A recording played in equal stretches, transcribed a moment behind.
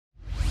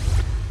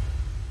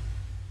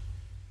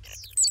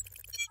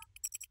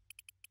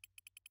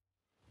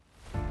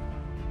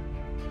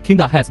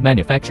Kingda has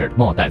manufactured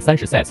more than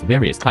 30 sets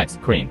various types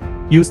crane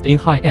used in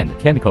high-end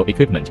chemical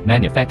equipment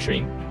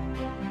manufacturing.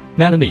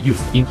 Mainly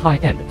used in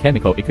high-end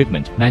chemical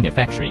equipment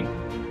manufacturing.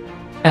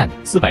 An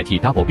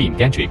 400T double beam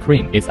gantry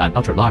crane is an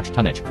ultra-large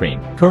tonnage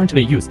crane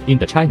currently used in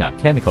the China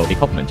chemical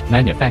equipment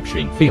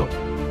manufacturing field.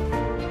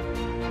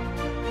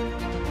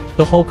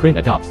 The whole crane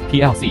adopts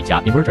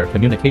PLC/inverter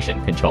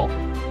communication control.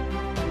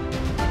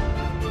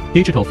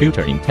 Digital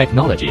filtering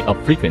technology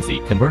of frequency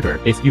converter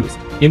is used,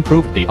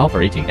 improve the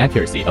operating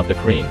accuracy of the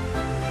crane.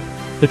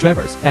 The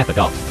drivers have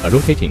adopted a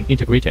rotating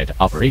integrated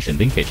operation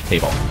linkage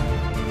table.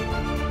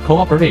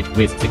 Cooperate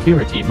with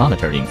security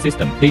monitoring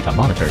system data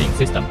monitoring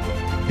system.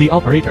 The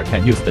operator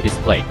can use the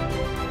display.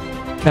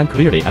 Can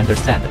clearly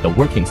understand the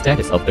working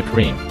status of the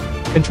crane.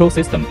 Control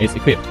system is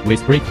equipped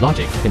with brake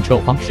logic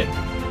control function.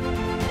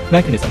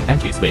 Mechanism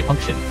anti-sway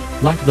function,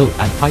 light load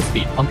and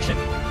high-speed function.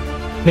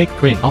 Make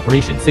crane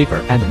operation safer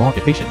and more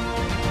efficient.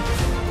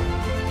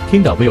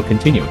 Kingda will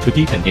continue to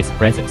deepen its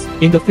presence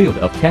in the field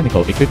of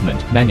chemical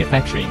equipment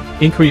manufacturing,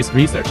 increase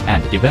research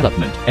and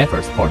development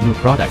efforts for new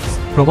products,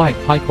 provide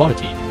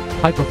high-quality,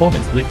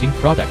 high-performance lifting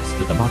products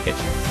to the market.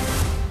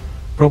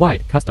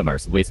 Provide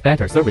customers with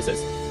better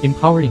services,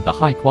 empowering the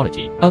high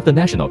quality of the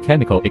national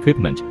chemical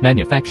equipment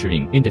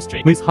manufacturing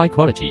industry with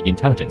high-quality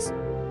intelligence.